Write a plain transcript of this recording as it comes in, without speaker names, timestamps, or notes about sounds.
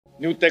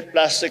NUTEC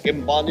Plastics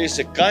embodies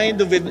the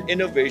kind of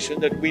innovation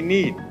that we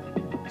need.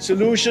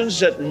 Solutions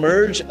that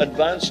merge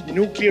advanced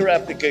nuclear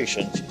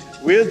applications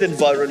with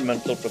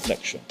environmental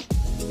protection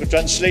to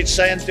translate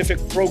scientific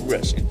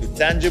progress into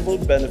tangible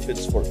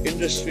benefits for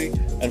industry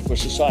and for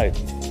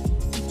society.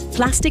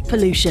 Plastic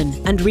pollution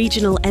and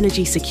regional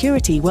energy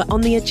security were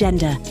on the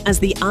agenda as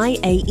the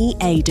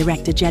IAEA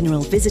Director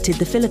General visited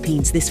the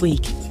Philippines this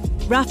week.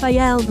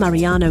 Rafael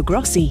Mariano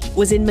Grossi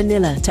was in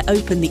Manila to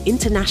open the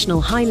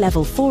International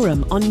High-Level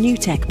Forum on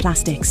NUTEC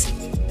Plastics.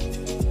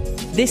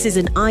 This is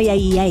an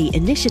IAEA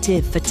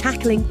initiative for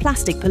tackling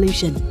plastic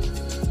pollution.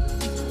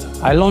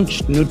 I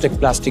launched NUTEC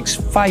Plastics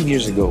 5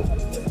 years ago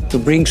to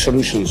bring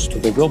solutions to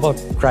the global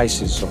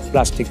crisis of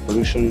plastic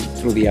pollution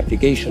through the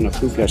application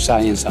of nuclear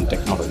science and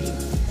technology,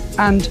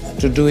 and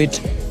to do it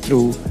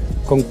through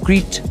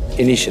concrete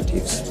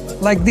initiatives,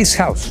 like this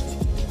house,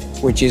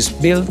 which is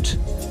built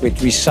with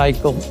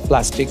recycled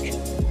plastic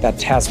that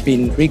has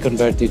been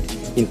reconverted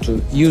into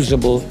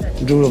usable,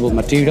 durable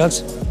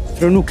materials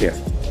through nuclear.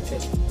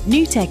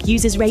 NUTEC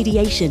uses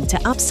radiation to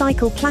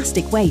upcycle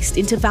plastic waste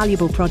into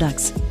valuable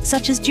products,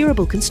 such as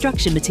durable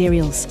construction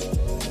materials.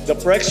 The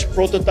PREx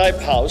prototype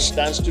house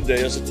stands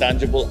today as a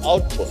tangible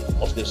output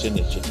of this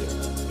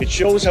initiative. It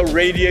shows how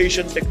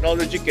radiation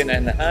technology can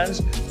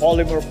enhance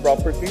polymer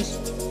properties,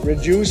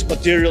 reduce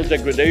material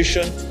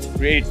degradation,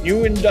 create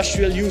new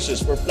industrial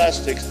uses for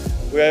plastics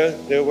where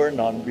there were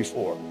none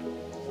before.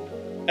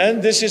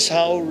 And this is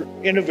how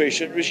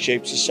innovation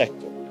reshapes a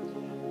sector,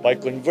 by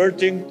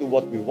converting to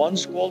what we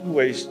once called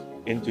waste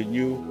into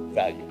new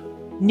value.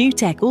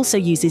 NUTEC also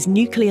uses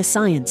nuclear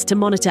science to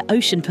monitor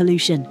ocean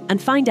pollution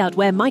and find out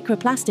where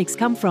microplastics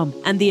come from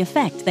and the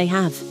effect they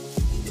have.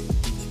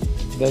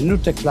 The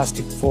NUTEC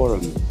Plastic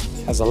Forum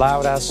has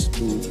allowed us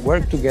to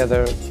work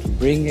together to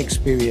bring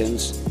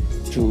experience,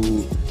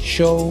 to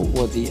show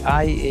what the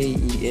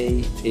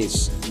IAEA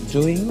is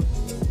doing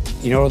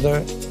in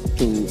order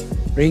to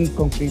bring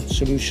concrete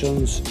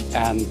solutions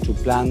and to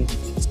plan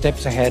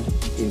steps ahead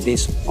in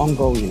this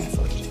ongoing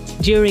effort.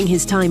 During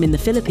his time in the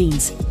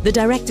Philippines, the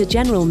Director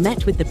General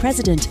met with the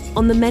President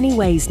on the many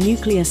ways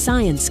nuclear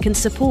science can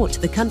support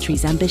the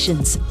country's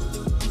ambitions.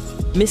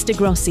 Mr.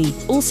 Grossi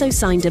also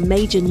signed a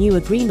major new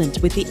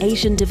agreement with the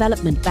Asian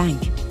Development Bank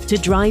to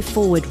drive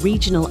forward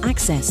regional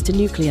access to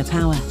nuclear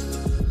power.